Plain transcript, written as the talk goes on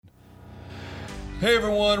Hey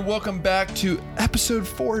everyone, welcome back to episode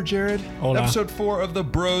 4, Jared. Hola. Episode 4 of the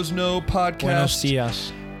Bros Know podcast. Buenos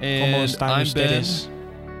dias. And ¿Cómo están I'm ustedes?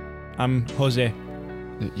 I'm Jose.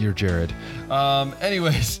 Ben. You're Jared.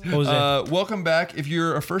 Anyways, Jose. welcome back. If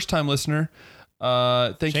you're a first-time listener,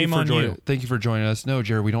 thank Shame you for on joining. you. Thank you for joining us. No,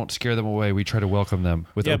 Jared, we don't scare them away. We try to welcome them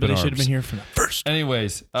with Yeah, open but they arms. should have been here from the first.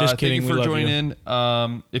 Anyways, Just kidding, thank you we for love joining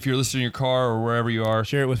in. If you're listening in your car or wherever you are,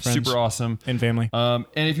 Share it with friends. Super awesome. And family. And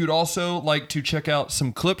if you'd also like to check out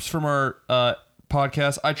some clips from our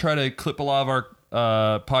podcast, I try to clip a lot of our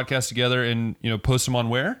podcasts together and post them on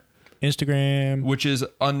where, Instagram. which is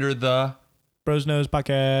under the Bros Knows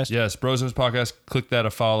Podcast. yes Bros Knows Podcast. Click that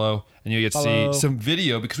a follow, and you get to Follow. see some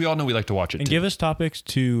video because we all know we like to watch it. And too. give us topics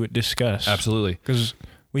to discuss. Absolutely, Because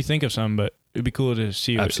we think of some, but it'd be cool to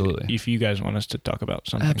see Absolutely. if you guys want us to talk about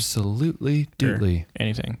something. absolutely, Or doodly.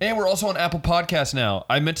 anything. And we're also on Apple Podcasts now.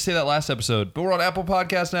 I meant to say that last episode, but we're on Apple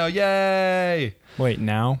Podcasts now. Yay! Wait,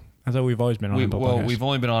 now? I thought we've always been on Apple Podcasts. We've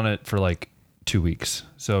only been on it for like 2 weeks.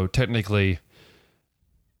 So technically,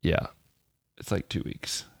 yeah, it's like 2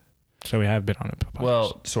 weeks. So we have been on Apple Podcasts.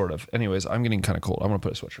 Well, sort of. Anyways, I'm getting kind of cold. I'm going to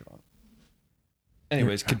put a sweatshirt on.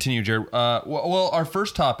 Anyways, continue, Jared. Well, our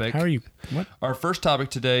first topic. How are you? What? Our first topic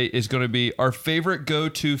today is going to be our favorite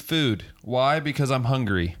go-to food. Why? Because I'm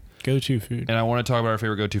hungry. Go-to food. And I want to talk about our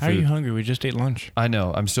favorite go-to How are food. you hungry? We just ate lunch. I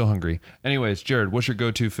know. I'm still hungry. Anyways, Jared, what's your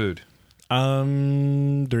go-to food?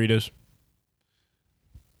 Doritos.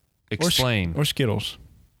 Explain. Or Skittles.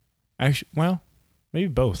 Actually, well, maybe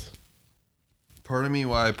both. Pardon me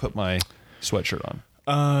while I put my sweatshirt on.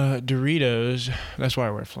 Doritos. That's why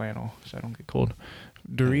I wear flannel, so I don't get cold.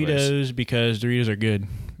 Doritos, Anyways. because Doritos are good,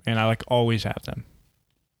 and I always have them.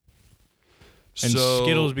 And So,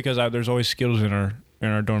 Skittles because there's always Skittles in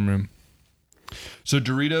our dorm room. So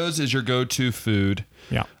Doritos is your go-to food.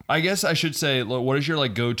 Yeah. I guess I should say, what is your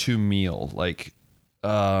go-to meal? Like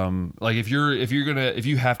if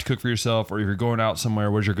you have to cook for yourself or if you're going out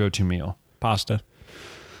somewhere, what's your go-to meal? Pasta.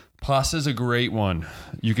 Pasta's a great one.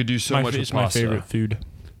 You could do so much with It's pasta. my favorite food.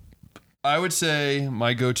 I would say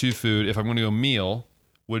my go-to food, if I'm going to go meal,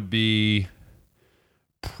 would be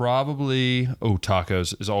probably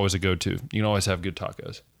tacos is always a go-to. You can always have good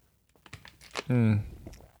tacos.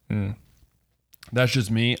 That's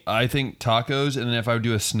just me. I think tacos, and then if I would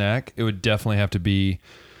do a snack, it would definitely have to be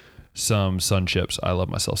some Sun Chips. I love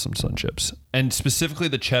myself some Sun Chips. And specifically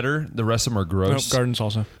the cheddar. The rest of them are gross. No, garden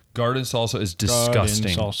salsa. Garden salsa is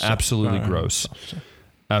disgusting. Salsa. Absolutely gross. Salsa.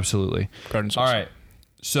 Absolutely. Garden salsa. All right.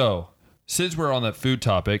 So, since we're on that food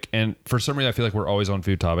topic, and for some reason I feel like we're always on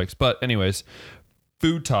food topics, but anyways,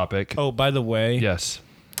 food topic. Oh, by the way. Yes.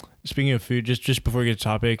 Speaking of food, just before we get to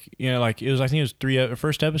topic, I think it was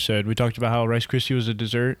first episode, we talked about how Rice Krispie was a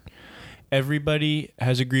dessert. Everybody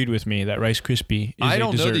has agreed with me that Rice Krispie is I a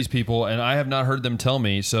don't dessert. know these people, and I have not heard them tell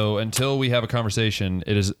me. So until we have a conversation,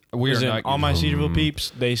 we are not. All my Cedarville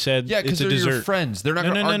peeps, they said Yeah, because it's a they're dessert. your friends. They're not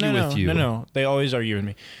going to argue with you. No. They always argue with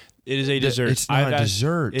me. It is a dessert. It's not a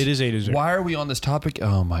dessert. It is a dessert. Why are we on this topic?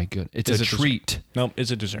 Oh my goodness. It's a treat. Nope,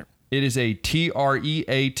 it's a dessert. It is a treat.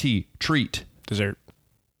 Treat. Dessert.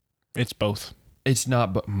 It's both. It's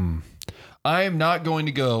not, but I am not going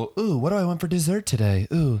to go, ooh, what do I want for dessert today?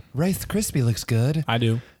 Ooh, Rice Krispie looks good. I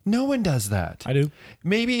do. No one does that. I do.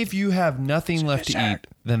 Maybe if you have nothing left to eat,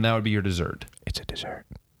 then that would be your dessert. It's a dessert.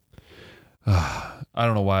 I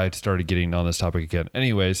don't know why I started getting on this topic again.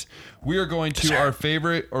 Anyways, we are going to our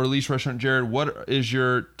favorite or least restaurant. Jared, what is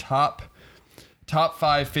your top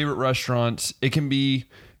 5 favorite restaurants? It can be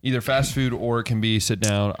either fast food or it can be sit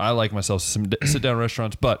down. I like myself some sit down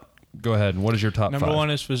restaurants, but go ahead. What is your top 5? Number 1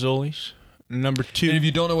 is Fazoli's. Number 2. And if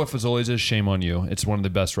you don't know what Fazoli's is, shame on you. It's one of the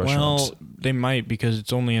best restaurants. Well, they might because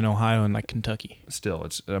it's only in Ohio and Kentucky. Still,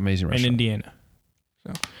 it's an amazing And restaurant. Indiana.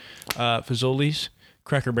 So, Fazoli's,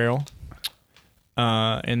 Cracker Barrel,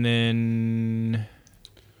 and then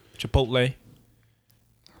Chipotle.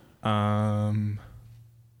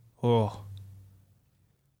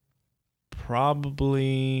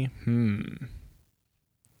 Probably.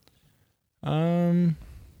 Boy, I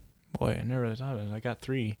never really thought of it. I got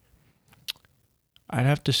 3. I'd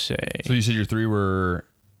have to say So you said your 3 were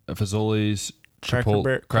Fazoli's, Cracker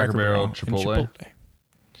Barrel, and Chipotle.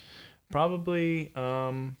 Probably.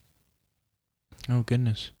 Oh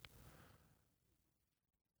goodness.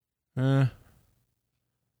 Yeah,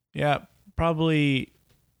 probably.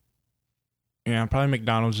 Yeah, probably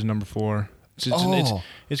McDonald's is number 4.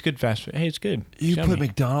 It's good fast food. Hey, it's good. You Yummy. put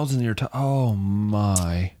McDonald's in your top. Oh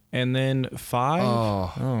my. And then 5.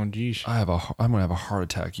 Oh geez. I'm gonna have a heart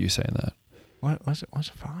attack. You saying that? What's a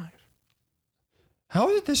 5? How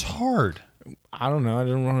is it this hard? I don't know. I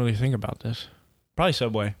didn't really think about this. Probably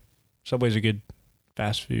Subway. Subway's a good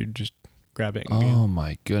fast food. Just grab it and Oh go.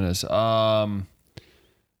 my goodness. I don't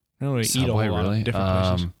really eat a Subway, whole lot really? of different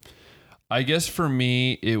places. I guess for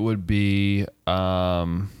me it would be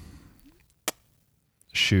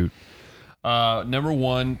shoot. Number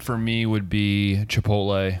one for me would be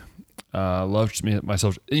Chipotle. Loved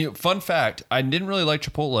myself. Fun fact: I didn't really like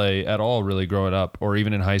Chipotle at all, really growing up, or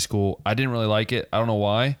even in high school. I didn't really like it. I don't know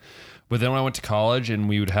why, but then when I went to college and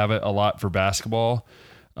we would have it a lot for basketball,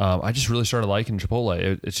 I just really started liking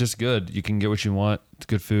Chipotle. It's just good. You can get what you want. It's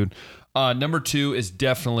good food. Number two is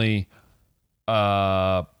definitely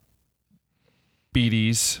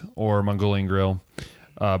BD's or Mongolian Grill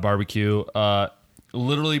barbecue.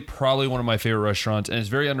 Literally probably one of my favorite restaurants, and it's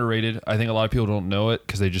very underrated. I think a lot of people don't know it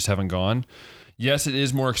because they just haven't gone. Yes, it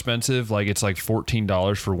is more expensive. Like it's like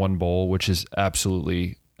 $14 for one bowl, which is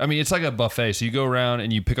absolutely, I mean, it's like a buffet. So you go around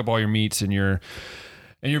and you pick up all your meats and your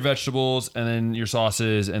vegetables and then your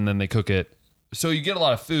sauces, and then they cook it. So you get a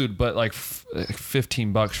lot of food, but like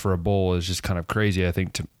 $15 for a bowl is just kind of crazy, I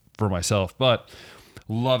think, for myself, but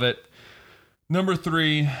love it. Number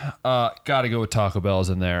three, gotta go with Taco Bell's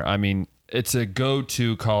in there. I mean, it's a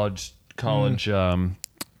go-to college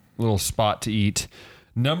little spot to eat.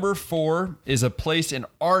 Number four is a place in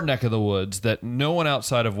our neck of the woods that no one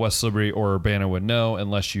outside of West Liberty or Urbana would know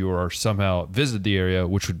unless you are somehow visited the area,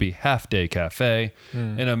 which would be Half Day Cafe.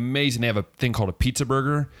 An amazing, they have a thing called a pizza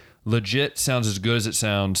burger. Legit sounds as good as it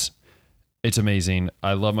sounds. It's amazing.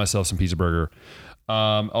 I love myself some pizza burger.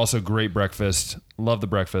 Also great breakfast. Love the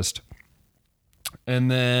breakfast. And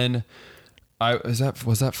then was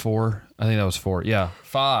that four? I think that was four. Yeah.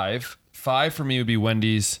 Five for me would be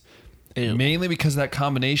Wendy's. Ew. Mainly because of that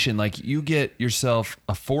combination, like you get yourself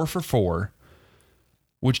a 4 for $4,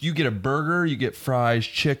 which you get a burger, you get fries,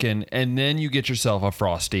 chicken, and then you get yourself a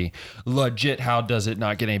Frosty. Legit, how does it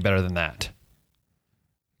not get any better than that?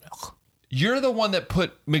 You're the one that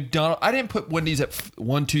put McDonald's. I didn't put Wendy's at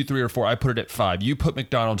 1, 2, 3, or 4. I put it at 5. You put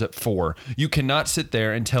McDonald's at 4. You cannot sit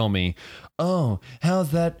there and tell me, oh,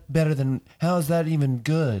 how's that even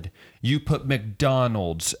good? You put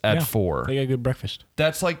McDonald's at 4. They got good breakfast.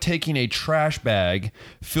 That's like taking a trash bag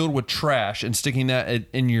filled with trash and sticking that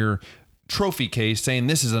in your trophy case saying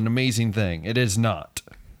this is an amazing thing. It is not.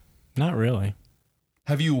 Not really.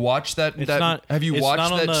 Have you watched that? Have you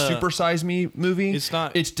watched that Super Size Me movie? It's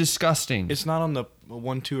not. It's disgusting. It's not on the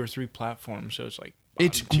 1, 2, or 3 platform, so it's like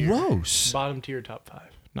it's tier. Gross. Bottom tier, top 5,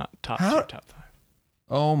 not top tier, top 5.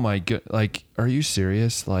 Oh my god! Like, are you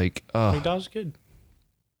serious? Like, McDonald's is good.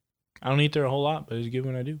 I don't eat there a whole lot, but it's good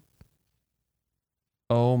when I do.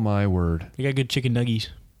 Oh my word! They got good chicken nuggies.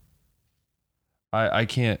 I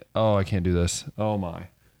can't. Oh, I can't do this. Oh my.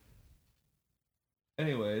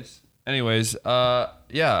 Anyways,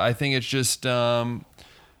 yeah, I think it's just, I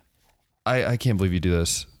can't believe you do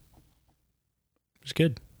this. It's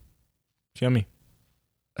good. It's yummy.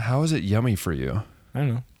 How is it yummy for you? I don't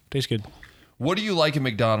know. Tastes good. What do you like at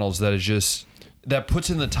McDonald's that puts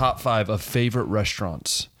in the top 5 of favorite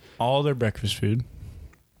restaurants? All their breakfast food,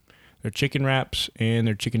 their chicken wraps, and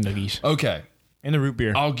their chicken nuggies. Okay. And the root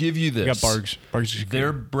beer. I'll give you this. They got Bargs. Bargs is good.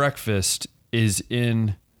 Their breakfast is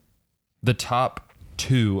in the top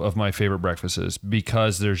 2 of my favorite breakfasts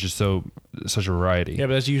because there's just such a variety. Yeah,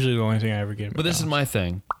 but that's usually the only thing I ever get. But this is my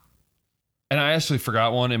thing. And I actually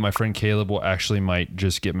forgot one, and my friend Caleb might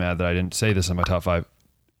just get mad that I didn't say this in my top 5.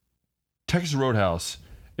 Texas Roadhouse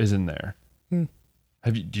is in there. Do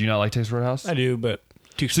you not like Texas Roadhouse? I do, but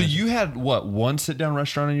too So expensive. you had what, one sit-down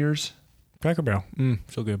restaurant in yours? Cracker Barrel.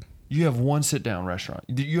 So good. You have one sit-down restaurant.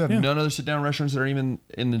 You have none other sit-down restaurants that are even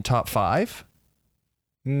in the top 5?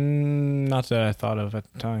 Not that I thought of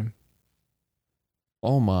at the time.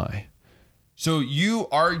 Oh my. So you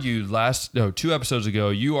argued 2 episodes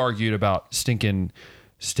ago, you argued about stinking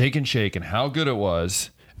Steak and Shake and how good it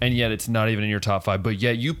was, and yet it's not even in your top 5, but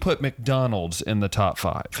yet you put McDonald's in the top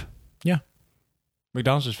 5. Yeah.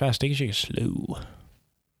 McDonald's is fast. Steak and Shake is slow.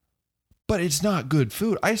 But it's not good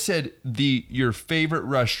food. I said your favorite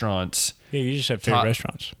restaurants. Yeah, you just said favorite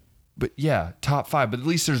restaurants. But yeah, top 5, but at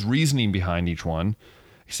least there's reasoning behind each one.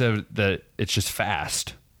 Except that it's just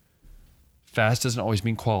fast. Fast doesn't always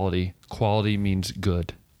mean quality. Quality means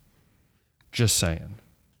good. Just saying.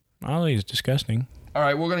 I don't think it's disgusting. All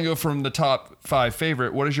right, we're going to go from the top 5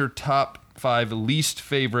 favorite. What is your top 5 least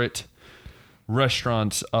favorite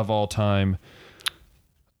restaurants of all time?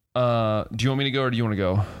 Do you want me to go or do you want to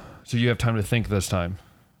go? So you have time to think this time.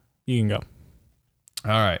 You can go.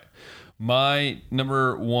 All right. My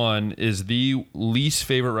number 1 is the least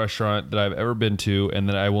favorite restaurant that I've ever been to and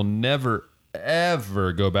that I will never,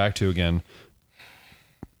 ever go back to again.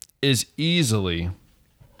 Is easily.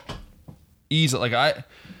 Like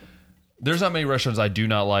there's not many restaurants I do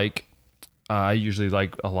not like. I usually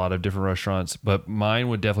like a lot of different restaurants, but mine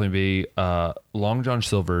would definitely be Long John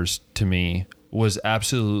Silver's. To me, was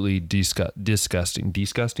absolutely disgusting.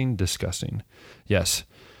 Yes.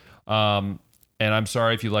 And I'm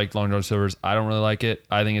sorry if you like Long John Silver's. I don't really like it.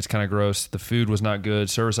 I think it's kind of gross. The food was not good.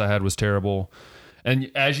 Service I had was terrible.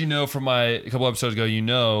 And as you know from a couple episodes ago, you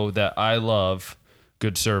know that I love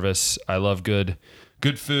good service. I love good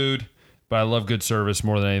food. But I love good service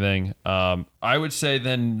more than anything. I would say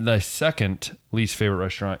then the second least favorite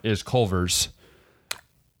restaurant is Culver's.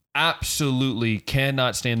 Absolutely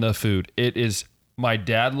cannot stand the food. It is, my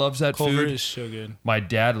dad loves that food. Culver's is so good. My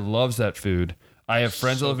dad loves that food. I have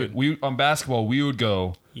friends that love it. We, on basketball, we would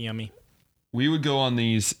go. Yummy. We would go on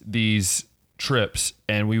these trips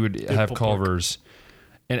and we would have Culver's.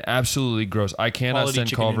 And absolutely gross. I cannot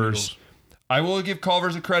stand Culver's. I will give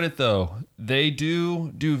Culver's a credit though. They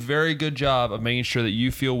do very good job of making sure that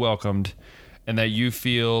you feel welcomed and that you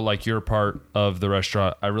feel like you're a part of the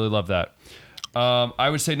restaurant. I really love that. I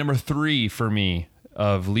would say number 3 for me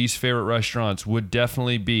of least favorite restaurants would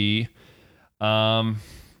definitely be, I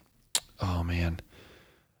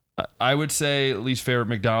would say least favorite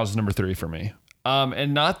McDonald's is number 3 for me.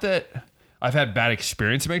 And not that I've had bad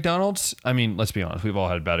experience at McDonald's. I mean, let's be honest. We've all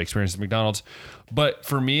had bad experiences at McDonald's. But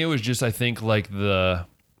for me, it was just, I think, like the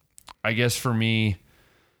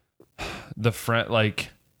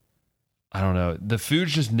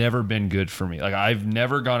food's just never been good for me. Like, I've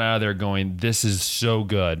never gone out of there going, this is so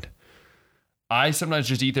good. I sometimes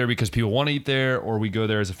just eat there because people want to eat there, or we go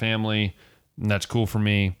there as a family, and that's cool for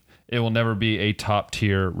me. It will never be a top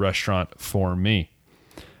tier restaurant for me.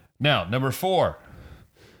 Now, number 4.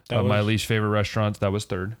 My least favorite restaurants. That was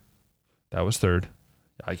third.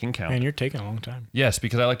 I can count. Man, you're taking a long time. Yes,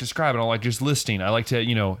 because I like to describe it. I don't like just listing. I like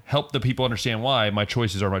to, help the people understand why my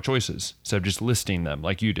choices are my choices instead of just listing them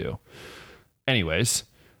like you do. Anyways,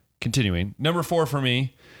 continuing. Number 4 for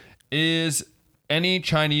me is any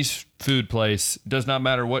Chinese food place. Does not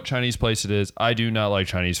matter what Chinese place it is. I do not like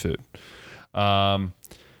Chinese food. And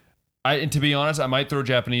to be honest, I might throw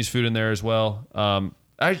Japanese food in there as well.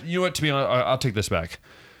 You know what? To be honest, I'll take this back.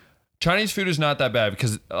 Chinese food is not that bad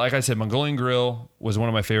because, like I said, Mongolian Grill was one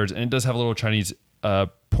of my favorites, and it does have a little Chinese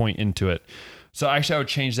point into it. So actually, I would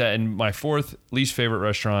change that. And my 4th least favorite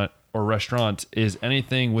restaurant is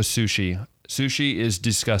anything with sushi. Sushi is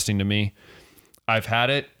disgusting to me. I've had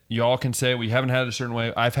it. Y'all can say we haven't had it a certain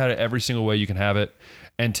way. I've had it every single way you can have it.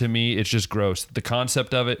 And to me, it's just gross. The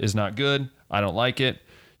concept of it is not good. I don't like it.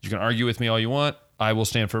 You can argue with me all you want. I will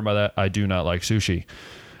stand firm by that. I do not like sushi.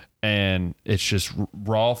 And it's just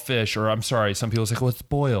raw fish, or I'm sorry, some people say, well, it's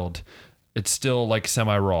boiled. It's still like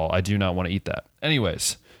semi-raw. I do not want to eat that.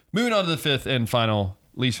 Anyways, moving on to the 5th and final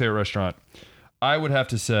least favorite restaurant. I would have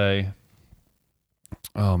to say,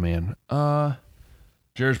 oh man,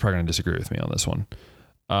 Jared's probably going to disagree with me on this one.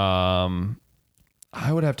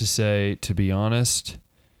 I would have to say, to be honest,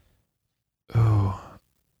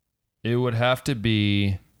 it would have to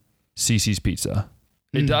be CC's Pizza.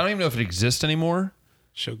 I don't even know if it exists anymore.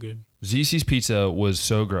 So good. ZC's Pizza was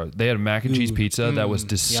so gross. They had mac and cheese pizza that was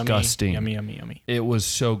disgusting. Yummy. It was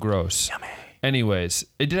so gross. Yummy. Anyways,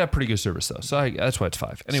 it did have pretty good service though, so that's why it's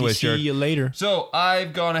 5. Anyways, see you later. So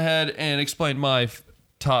I've gone ahead and explained my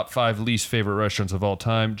top 5 least favorite restaurants of all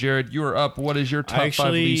time. Jared, you are up. What is your top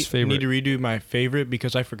 5 least favorite? I need to redo my favorite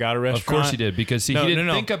because I forgot a restaurant. Of course he did, because he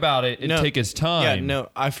didn't think about it and take his time. Yeah, no,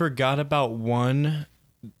 I forgot about one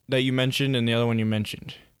that you mentioned and the other one you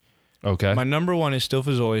mentioned. Okay. My number 1 is still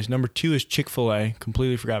Fazoli's. Number 2 is Chick-fil-A.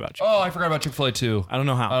 Completely forgot about Chick-fil-A. Oh, I forgot about Chick-fil-A too. I don't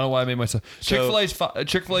know how. I don't know why I made myself.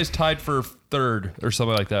 Chick-fil-A's tied for 3rd or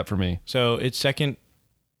something like that for me. So it's 2nd,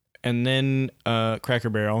 and then Cracker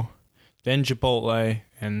Barrel, then Chipotle,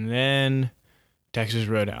 and then Texas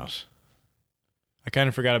Roadhouse. I kind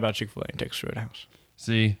of forgot about Chick-fil-A and Texas Roadhouse.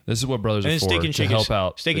 See, this is what brothers are for, to help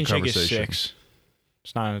out Steak and Shake is 6.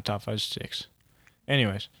 It's not in the top 5, it's 6.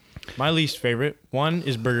 Anyways, my least favorite 1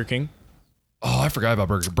 is Burger King. Oh, I forgot about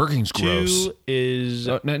Burger King. Burger King's gross. 2 is...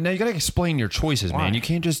 now you got to explain your choices, man. You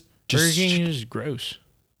can't just Burger King is gross.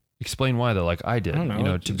 Explain why, though, like I did. I don't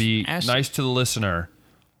know. To be nice to the listener.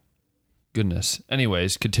 Goodness.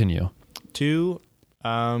 Anyways, continue. 2,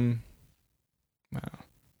 well,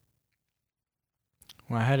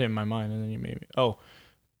 I had it in my mind, and then you made me... Oh,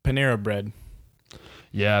 Panera Bread.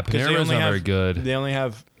 Yeah, Panera Bread's not very good. They only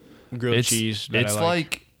have grilled cheese that it's I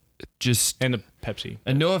like. And the Pepsi.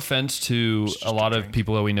 And no offense to a lot of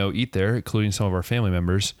people that we know eat there, including some of our family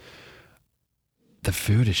members. The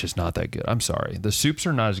food is just not that good. I'm sorry. The soups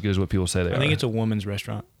are not as good as what people say they are. I think it's a woman's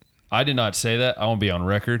restaurant. I did not say that. I won't be on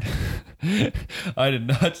record. I did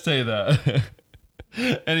not say that.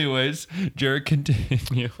 Anyways, Jared,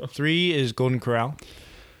 continue. 3 is Golden Corral.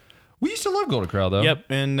 We used to love Golden Corral, though. Yep,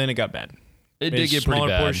 and then it got bad. It did get pretty smaller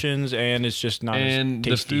bad. portions, and it's just not And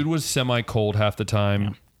as tasty. the food was semi-cold half the time.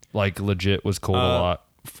 Yeah. Like, legit was cold a lot.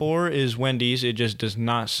 4 is Wendy's. It just does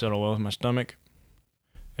not settle well with my stomach.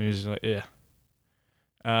 And it's like, yeah.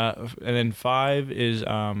 And then 5 is,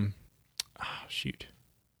 shoot.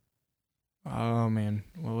 Oh, man.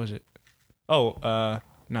 What was it? Oh,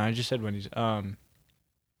 no, I just said Wendy's. Well,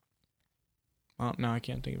 no, I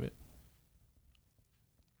can't think of it.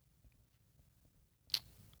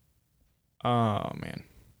 Oh, man.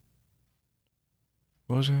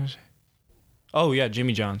 What was I going to say? Oh, yeah,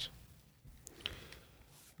 Jimmy John's.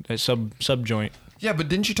 That sub joint. Yeah, but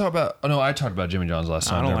didn't you talk about... Oh, no, I talked about Jimmy John's last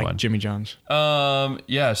time. I don't Never like mind. Jimmy John's.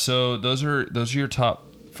 Yeah, so those are your top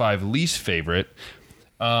 5 least favorite.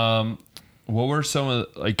 What are some of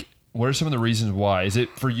the reasons why? Is it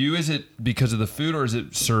for you? Is it because of the food, or is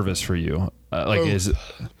it service for you? Is it?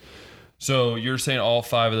 So you're saying all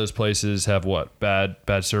 5 of those places have what? Bad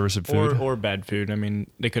service and food, or bad food. I mean,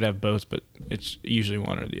 they could have both, but it's usually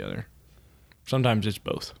one or the other. Sometimes it's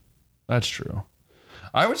both. That's true.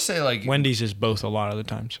 I would say Wendy's is both a lot of the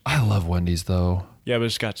times. I love Wendy's though. Yeah, but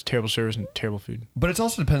it's got terrible service and terrible food. But it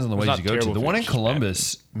also depends on the ways you go to. The food, one in it's just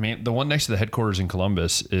Columbus, man, the one next to the headquarters in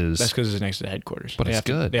Columbus is... That's because it's next to the headquarters. But it's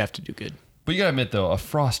good. They have to do good. But you gotta admit though, a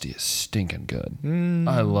Frosty is stinking good.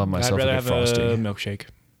 I love myself I'd rather a have good Frosty. a milkshake.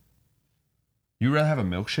 You rather have a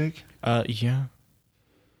milkshake? Yeah.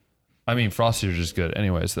 I mean, Frosty are just good.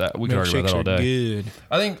 Anyways, that we could argue about that all Milkshakes are day. good.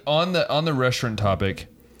 I think on the restaurant topic,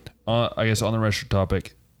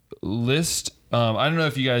 list. I don't know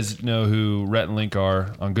if you guys know who Rhett and Link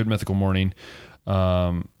are on Good Mythical Morning.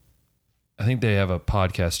 I think they have a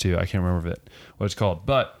podcast too. I can't remember what it's called,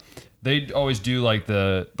 but they always do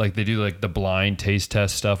the blind taste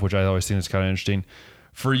test stuff, which I always think is kind of interesting.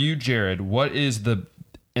 For you, Jared, what is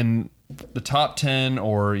in the top 10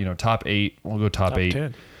 or top 8? We'll go top 8.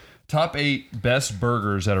 10. Top 8 best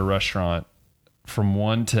burgers at a restaurant from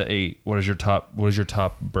 1 to 8. What is your top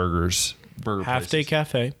burgers? Half Day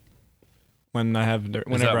Cafe. Whenever I have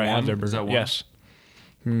their burger. Is that one? Yes.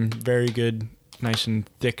 Very good, nice and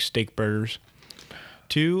thick steak burgers.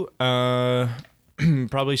 2,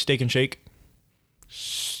 probably Steak and Shake.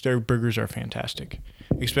 Their burgers are fantastic,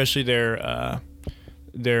 especially their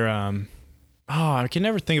I can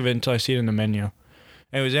never think of it until I see it in the menu.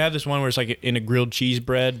 Anyways, they have this one where it's like in a grilled cheese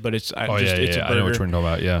bread, but it's it's a burger. I know what you're talking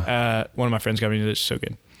about. Yeah. One of my friends got me this. It's so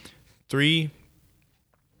good. 3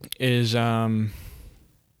 is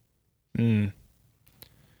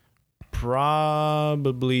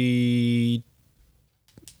probably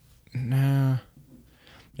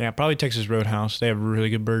probably Texas Roadhouse. They have really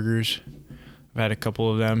good burgers. I've had a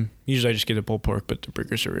couple of them. Usually I just get the pulled pork, but the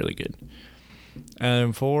burgers are really good.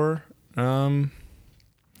 And 4, I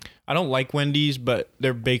don't like Wendy's, but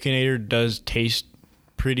their Baconator does taste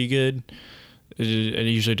pretty good. It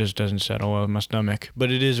usually just doesn't settle well with my stomach, but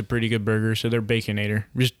it is a pretty good burger. So their Baconator,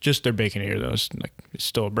 just their Baconator though, it's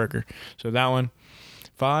still a burger. So that one.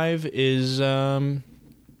 5 is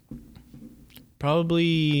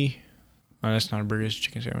probably. Oh, that's not a burger. It's a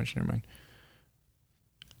chicken sandwich. Never mind.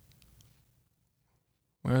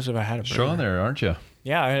 Where else have I had a burger? Strong there, aren't you?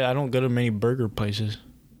 Yeah, I don't go to many burger places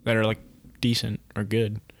that are like decent or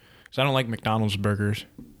good. Because I don't like McDonald's burgers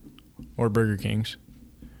or Burger King's.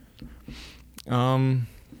 What am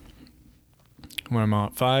I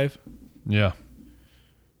at? 5? Yeah.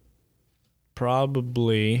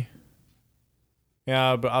 Probably.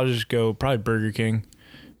 Yeah, but I'll just go probably Burger King.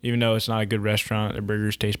 Even though it's not a good restaurant, their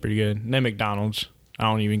burgers taste pretty good. And then McDonald's. I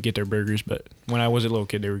don't even get their burgers, but when I was a little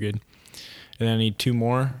kid, they were good. And then I need 2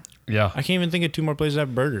 more. Yeah. I can't even think of 2 more places that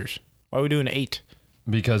have burgers. Why are we doing 8?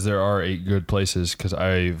 Because there are 8 good places, because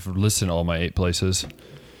I've listed all my 8 places.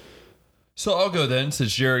 So I'll go then,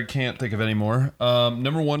 since Jared can't think of any more.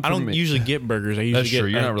 Number 1 for me. I don't usually get burgers. I usually get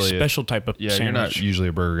You're not really special type of sandwich. You're not usually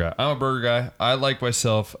a burger guy. I'm a burger guy. I like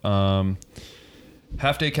myself.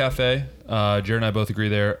 Half Day Cafe. Jared and I both agree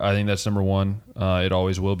there. I think that's number 1. It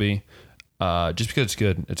always will be. Just because it's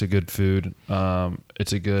good. It's a good food.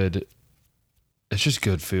 It's just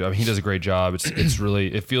good food. I mean, he does a great job. It's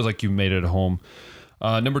really, it feels like you made it at home.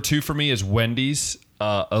 Number 2 for me is Wendy's.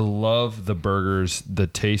 I love the burgers, the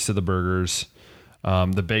taste of the burgers.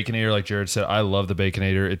 The Baconator, like Jared said, I love the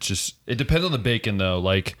Baconator. It depends on the bacon though.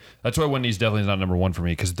 Like, that's why Wendy's definitely is not number 1 for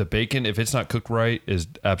me, because the bacon, if it's not cooked right, is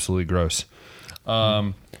absolutely gross.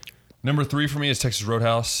 Number 3 for me is Texas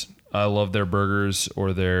Roadhouse. I love their burgers or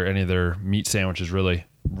any of their meat sandwiches. Really,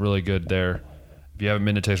 really good there. If you haven't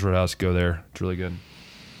been to Texas Roadhouse, go there. It's really good.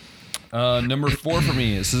 Number 4 for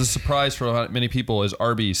me, this is a surprise for many people, is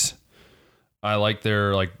Arby's. I like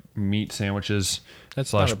their like meat sandwiches.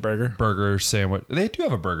 That's not a burger. Burger sandwich. They do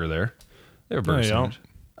have a burger there. They have a burger sandwich. Don't.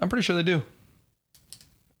 I'm pretty sure they do.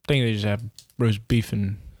 I think they just have roast beef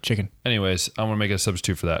and chicken. Anyways, I want to make a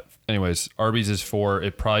substitute for that. Anyways, Arby's is 4.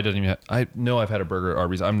 It probably doesn't even have, I know I've had a burger at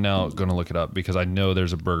Arby's. I'm now going to look it up because I know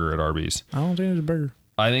there's a burger at Arby's. I don't think there's a burger.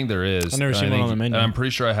 I think there is. I've never seen one on the menu. And I'm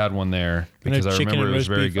pretty sure I had one there because I remember it was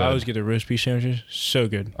very good. I always get the roast beef sandwiches. So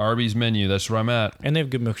good. Arby's menu, that's where I'm at. And they have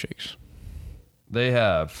good milkshakes. They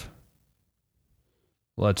have,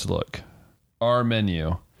 let's look. Our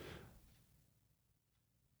menu.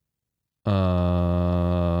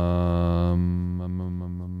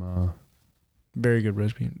 Very good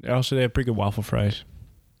roast beef. Also, they have pretty good waffle fries.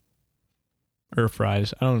 Or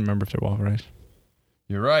fries. I don't remember if they're waffle fries.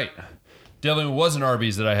 You're right. Definitely was an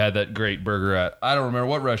Arby's that I had that great burger at. I don't remember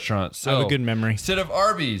what restaurant. So I have a good memory. Instead of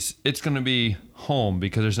Arby's, it's going to be home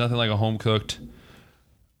because there's nothing like a home cooked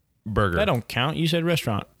burger. That don't count. You said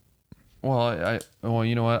restaurant. Well, well,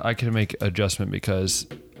 you know what? I can make adjustment because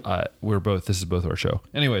this is both our show.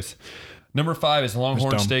 Anyways, number 5 is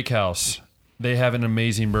Longhorn Steakhouse. They have an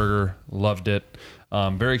amazing burger. Loved it.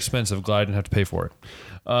 Very expensive. Glad I didn't have to pay for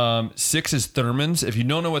it. 6 is Thurman's. If you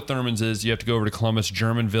don't know what Thurman's is, you have to go over to Columbus,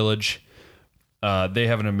 German Village. They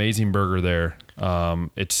have an amazing burger there.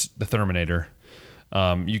 It's the Therminator.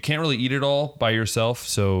 You can't really eat it all by yourself,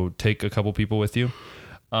 so take a couple people with you.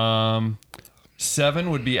 7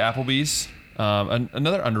 would be Applebee's.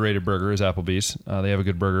 Another underrated burger is Applebee's. They have a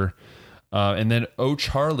good burger. And then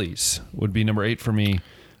O'Charlie's would be number 8 for me.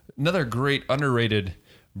 Another great underrated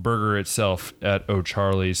burger itself at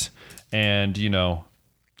O'Charlie's. And,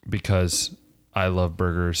 because I love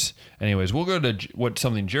burgers. Anyways, we'll go to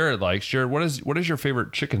something Jared likes. Jared, what is your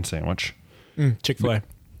favorite chicken sandwich? Chick-fil-A.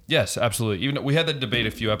 Yes, absolutely. Even we had that debate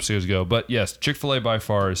a few episodes ago, but yes, Chick-fil-A by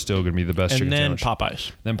far is still going to be the best chicken sandwich. And then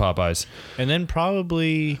Popeyes. Then Popeyes. And then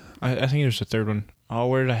probably, I think there's a third one. Oh,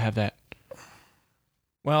 where did I have that?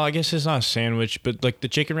 Well, I guess it's not a sandwich, but like the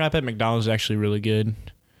chicken wrap at McDonald's is actually really good.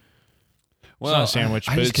 Well, it's not a sandwich,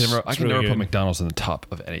 but I can never put McDonald's in the top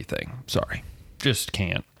of anything. Sorry. Just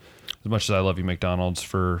can't. As much as I love you, McDonald's,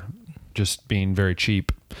 for just being very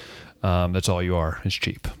cheap. That's all you are, is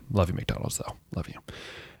cheap. Love you, McDonald's, though. Love you.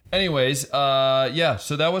 Anyways,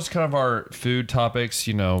 so that was kind of our food topics,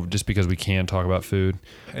 just because we can talk about food.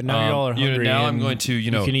 And now y'all are hungry. Now I'm going to,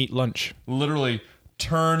 you can eat lunch. Literally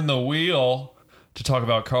turn the wheel to talk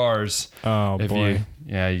about cars. Oh, boy.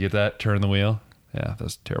 You get that? Turn the wheel? Yeah,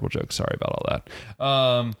 that's a terrible joke. Sorry about all that.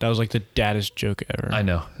 That was like the daddest joke ever. I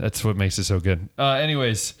know. That's what makes it so good.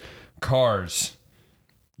 Anyways, cars.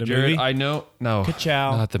 The Jared, movie? I know. No,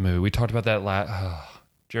 Ka-chow. not the movie. We talked about that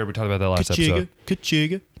Jared, we talked about that last episode.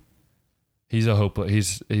 Ka-chiga. He's a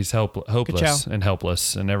hopeless. He's hopeless Ka-chow. and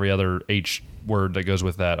helpless and every other H word that goes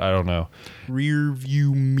with that. I don't know. Rear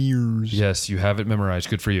view mirrors. Yes, you have it memorized.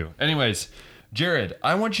 Good for you. Anyways, Jared,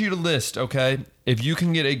 I want you to list, okay, if you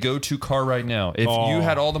can get a go-to car right now, if you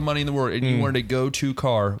had all the money in the world and you wanted a go-to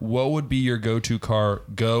car, what would be your go-to car?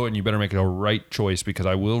 Go, and you better make it a right choice because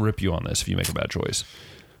I will rip you on this if you make a bad choice.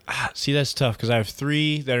 See, that's tough because I have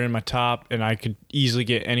 3 that are in my top, and I could easily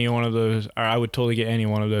get any one of those, or I would totally get any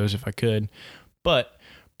one of those if I could. But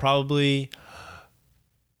probably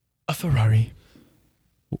a Ferrari.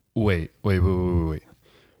 Wait.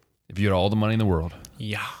 If you had all the money in the world,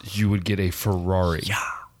 you would get a Ferrari. Yeah.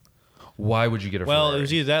 Why would you get a Ferrari? Well, it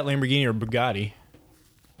was either that Lamborghini or Bugatti.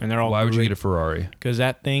 And they're all Why would you get a Ferrari? Because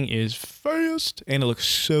that thing is fast and it looks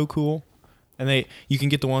so cool. And you can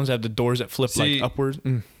get the ones that have the doors that flip like upwards.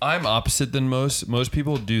 I'm opposite than most. Most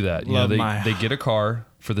people do that. They get a car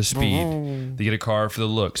for the speed. They get a car for the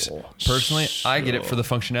looks. Personally, I get it for the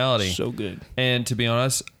functionality. So good. And to be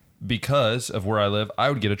honest, because of where I live,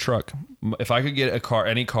 I would get a truck. If I could get a car,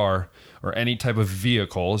 any car, or any type of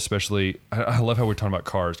vehicle, especially, I love how we're talking about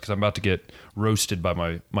cars because I'm about to get roasted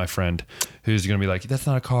by my friend who's going to be like, that's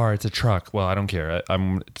not a car, it's a truck. Well, I don't care.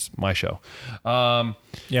 It's my show. Yeah,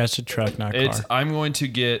 it's a truck, not a car. I'm going to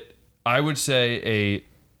get, I would say, a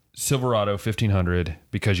Silverado 1500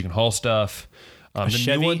 because you can haul stuff. A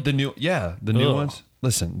Chevy? The new ones.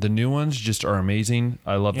 Listen, the new ones just are amazing.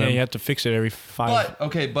 I love them. Yeah, you have to fix it every 5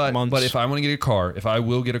 months. But if I want to get a car, if I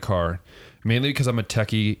will get a car, mainly because I'm a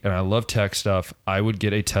techie and I love tech stuff, I would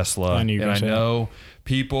get a Tesla. I know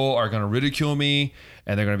people are going to ridicule me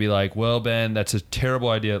and they're going to be like, well, Ben, that's a terrible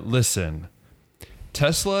idea. Listen,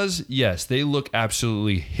 Teslas, yes, they look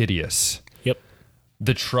absolutely hideous. Yep.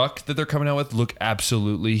 The truck that they're coming out with look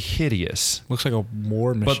absolutely hideous. Looks like a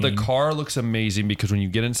war machine. But the car looks amazing because when you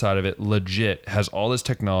get inside of it, legit has all this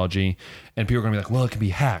technology, and people are going to be like, well, it can be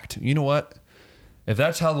hacked. You know what? If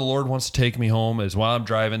that's how the Lord wants to take me home, is while I'm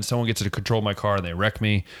driving, someone gets to control my car and they wreck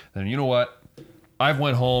me, then you know what? I've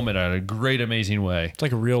went home in a great, amazing way. It's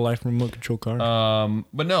like a real life remote control car.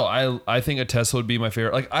 But no, I think a Tesla would be my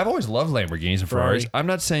favorite. Like, I've always loved Lamborghinis and Ferraris. I'm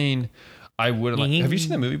not saying I wouldn't like. Have you seen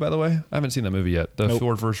that movie, by the way? I haven't seen that movie yet. The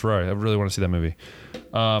Ford vs. Ferrari. I really want to see that movie.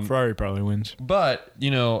 Ferrari probably wins. But,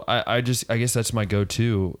 you know, I guess that's my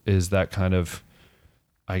go-to is that kind of,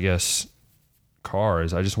 I guess,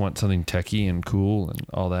 cars. I just want something techie and cool and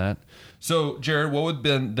all that. So, Jared, what would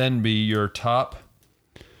then be your top?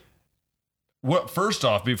 First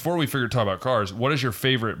off, before we talk about cars, what is your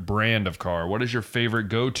favorite brand of car? What is your favorite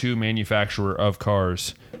go-to manufacturer of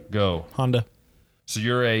cars? Go. Honda. So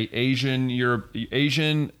you're Asian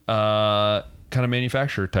kind of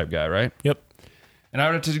manufacturer type guy, right? Yep. And I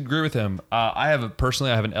would have to agree with him. I have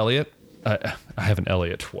an Elliott. I have an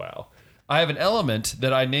Elliott. Wow. I have an Element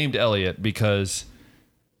that I named Elliott because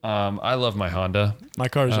I love my Honda. My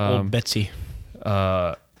car is old Betsy.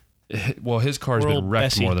 Well, his car's been wrecked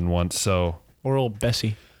Bessie. more than once, so. Or old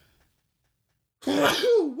Bessie.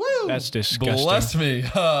 That's disgusting. Bless me.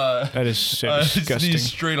 That is so disgusting. Sneezed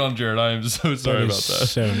straight on Jared. I am so sorry about that.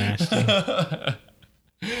 So nasty.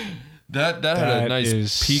 that had a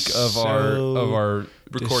nice peak of our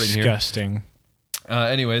recording disgusting. Here.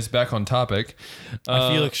 Anyways, back on topic.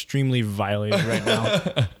 I feel extremely violated right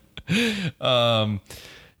now.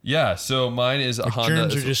 Yeah. So mine is a Honda.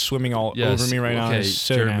 Germs are just swimming all over me right now. It's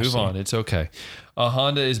so Jared, nasty. move on. It's okay. A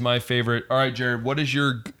Honda is my favorite. All right, Jared. What is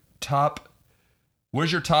your top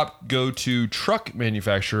go-to truck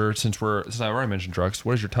manufacturer? Since I already mentioned trucks,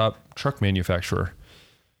 what is your top truck manufacturer?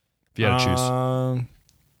 If you had to choose,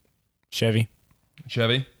 Chevy.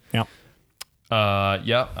 Chevy. Yeah.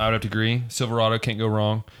 Yeah, I would have to agree. Silverado can't go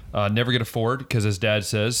wrong. Never get a Ford because, as Dad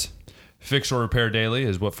says, fix or repair daily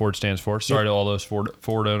is what Ford stands for. Sorry to all those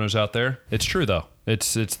Ford owners out there. It's true though.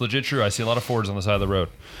 It's legit true. I see a lot of Fords on the side of the road.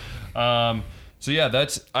 So yeah,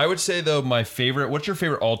 I would say though my favorite. What's your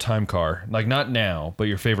favorite all-time car? Like not now, but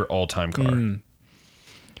your favorite all-time car.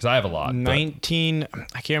 Because I have a lot. I can't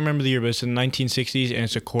remember the year, but it's in the 1960s, and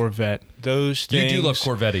it's a Corvette. Those things. You do love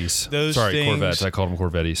Corvettes. Corvettes. I called them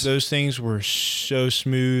Corvettes. Those things were so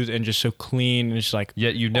smooth and just so clean, and it's like.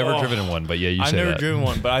 Yet you've never driven in one, but yeah, you say that. I've never driven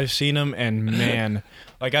one, but I've seen them, and man,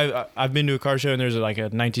 like I've been to a car show, and there's like a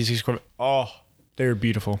 1960s Corvette. Oh, they were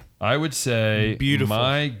beautiful. I would say beautiful.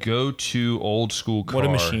 My go-to old school car. What a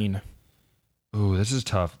machine. Ooh, this is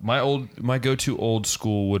tough. My go-to old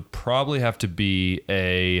school would probably have to be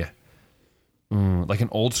like an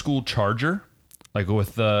old school Charger, like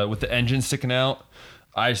with the engine sticking out.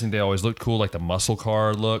 I just think they always looked cool, like the muscle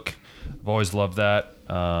car look. I've always loved that.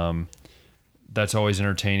 That's always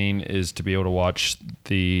entertaining is to be able to watch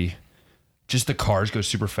the cars go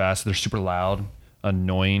super fast. They're super loud,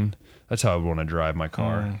 annoying. That's how I would want to drive my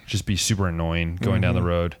car. Just be super annoying going down the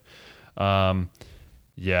road.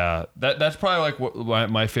 Yeah, that's probably like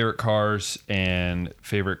what my favorite cars and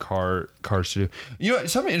favorite cars to do. You know,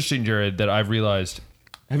 something interesting, Jared, that I've realized.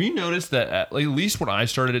 Have you noticed that at least when I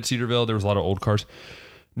started at Cedarville, there was a lot of old cars.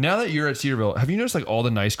 Now that you're at Cedarville, have you noticed like all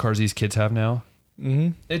the nice cars these kids have now? Mm-hmm.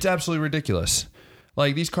 It's absolutely ridiculous.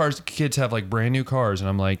 Like these kids have like brand new cars, and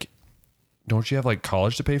I'm like, don't you have like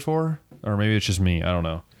college to pay for? Or maybe it's just me. I don't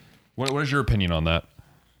know. What is your opinion on that?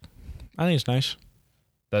 I think it's nice.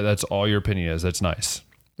 That's all your opinion is. That's nice.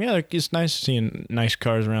 Yeah, it's nice seeing nice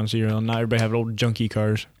cars around Cedarville. Not everybody have old junky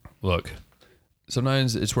cars. Look,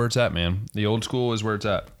 sometimes it's where it's at, man. The old school is where it's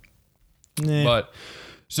at. Nah. But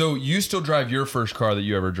so you still drive your first car that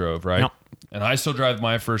you ever drove, right? Yep. And I still drive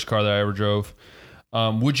my first car that I ever drove.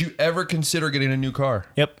 Would you ever consider getting a new car?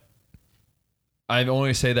 Yep. I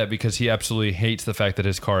only say that because he absolutely hates the fact that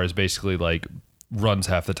his car is basically like runs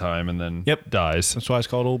half the time and then dies. That's why it's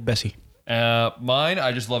called Old Bessie. Mine,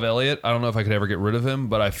 I just love Elliot. I don't know if I could ever get rid of him,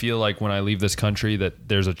 but I feel like when I leave this country that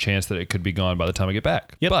there's a chance that it could be gone by the time I get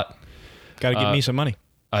back. Yep. But got to get me some money.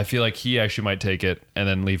 I feel like he actually might take it and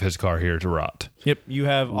then leave his car here to rot. Yep. You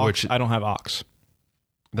have ox. I don't have ox.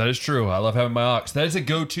 That is true. I love having my ox. That is a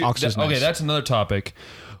go-to. Ox is okay, nice. That's another topic.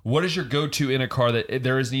 What is your go-to in a car that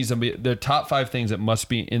needs to be the top 5 things that must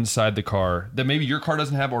be inside the car that maybe your car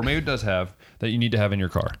doesn't have or maybe it does have that you need to have in your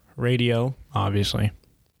car? Radio, obviously.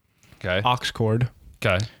 Okay. Aux cord.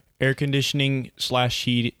 Okay. Air conditioning /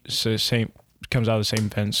 heat, so same comes out of the same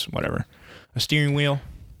vents, whatever. A steering wheel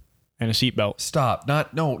and a seat belt. Stop.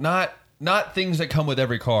 Not things that come with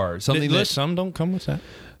every car. Something Some don't come with that.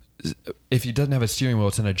 If it doesn't have a steering wheel,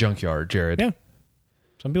 it's in a junkyard, Jared. Yeah.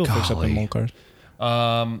 Some people fix up Golly. them old cars.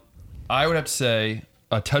 I would have to say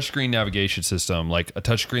a touchscreen navigation system, like a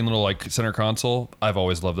touchscreen little like center console. I've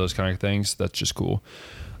always loved those kind of things. That's just cool.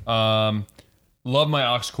 Love my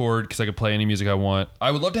aux cord because I could play any music I want. I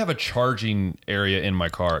would love to have a charging area in my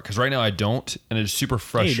car because right now I don't, and it's super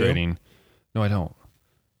frustrating. No, I don't.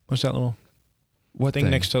 What's that little thing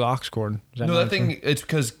next to the aux cord? No, that thing, it's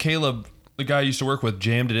because Caleb, the guy I used to work with,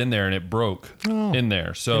 jammed it in there and it broke in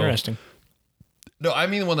there. So interesting. No, I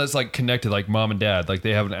mean the one that's like connected, like mom and dad. Like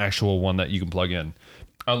they have an actual one that you can plug in.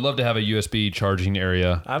 I'd love to have a USB charging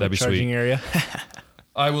area. I have That'd a be charging sweet. area.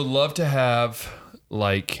 I would love to have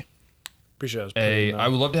like Pretty sure I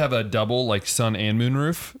would love to have a double like sun and moon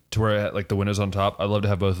roof to where like the windows on top. I'd love to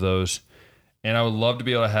have both of those. And I would love to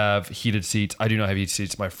be able to have heated seats. I do not have heated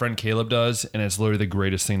seats. My friend Caleb does, and it's literally the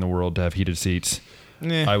greatest thing in the world to have heated seats.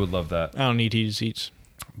 I would love that. I don't need heated seats.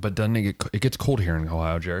 But doesn't it gets cold here in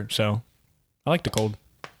Ohio, Jared? So, I like the cold.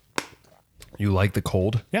 You like the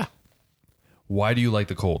cold? Yeah. Why do you like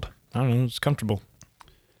the cold? I don't know. It's comfortable.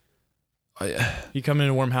 You come in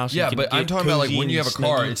a warm house. Yeah, but I'm talking about like when you have a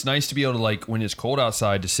car, it's nice to be able to like when it's cold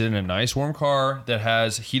outside to sit in a nice warm car that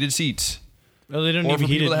has heated seats. Well, they don't Or even for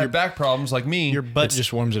heat people it. that have back problems like me, Your butt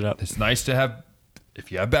just warms it up. it's nice to have.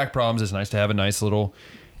 If you have back problems, it's nice to have a nice little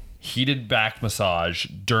heated back massage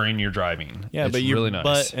during your driving. Yeah, it's but your really nice.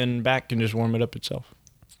 butt and back can just warm it up itself.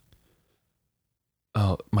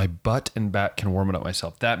 Oh, my butt and back can warm it up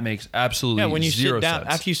myself. That makes absolutely When you zero sit down,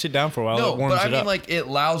 sense. after you sit down for a while, No, it warms but I it mean up. like it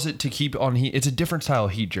allows it to keep on heat. It's a different style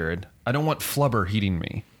of heat, Jared. I don't want flubber heating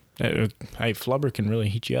me. Hey, flubber can really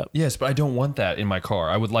heat you up. Yes, but I don't want that in my car.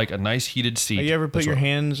 I would like a nice heated seat. Have you ever put That's your what-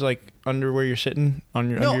 hands like under where you're sitting on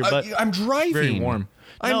your No, under your butt? I'm driving. Very warm.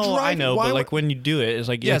 I'm no, driving. I know, Why but would- like when you do it, it's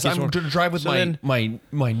like yes, it's I'm warm. going to drive with So then-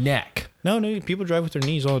 my neck. No, people drive with their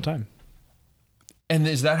knees all the time. And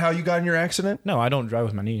is that how you got in your accident? No, I don't drive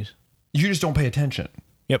with my knees. You just don't pay attention.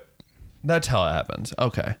 Yep. That's how it happens.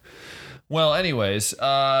 Okay. Well, anyways,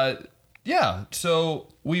 yeah. So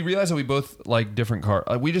we realized that we both like different car.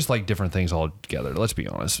 We just like different things all together. Let's be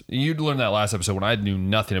honest. You learned that last episode when I knew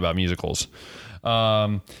nothing about musicals.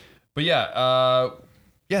 But yeah,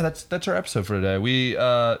 that's our episode for today. We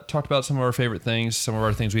talked about some of our favorite things, some of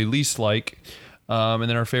our things we least like, and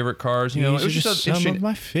then our favorite cars. You know, it was just some of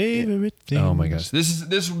my favorite things. Oh my gosh, this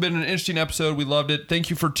has been an interesting episode. We loved it. Thank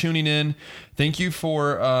you for tuning in. Thank you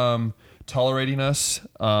for tolerating us.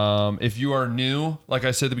 If you are new, like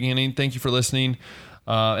I said at the beginning, thank you for listening.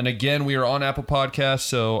 And again, we are on Apple Podcasts,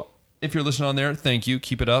 so if you're listening on there, thank you.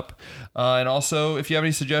 Keep it up. And also, if you have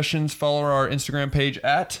any suggestions, follow our Instagram page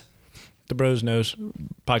at The Bros Knows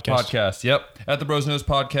podcast. Yep, at the Bros Knows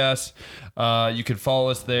Podcast. You can follow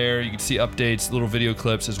us there. You can see updates, little video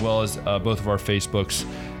clips, as well as both of our Facebooks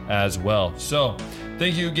as well. So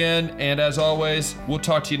thank you again. And as always, we'll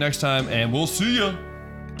talk to you next time, and we'll see you.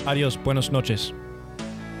 Adios. Buenas noches.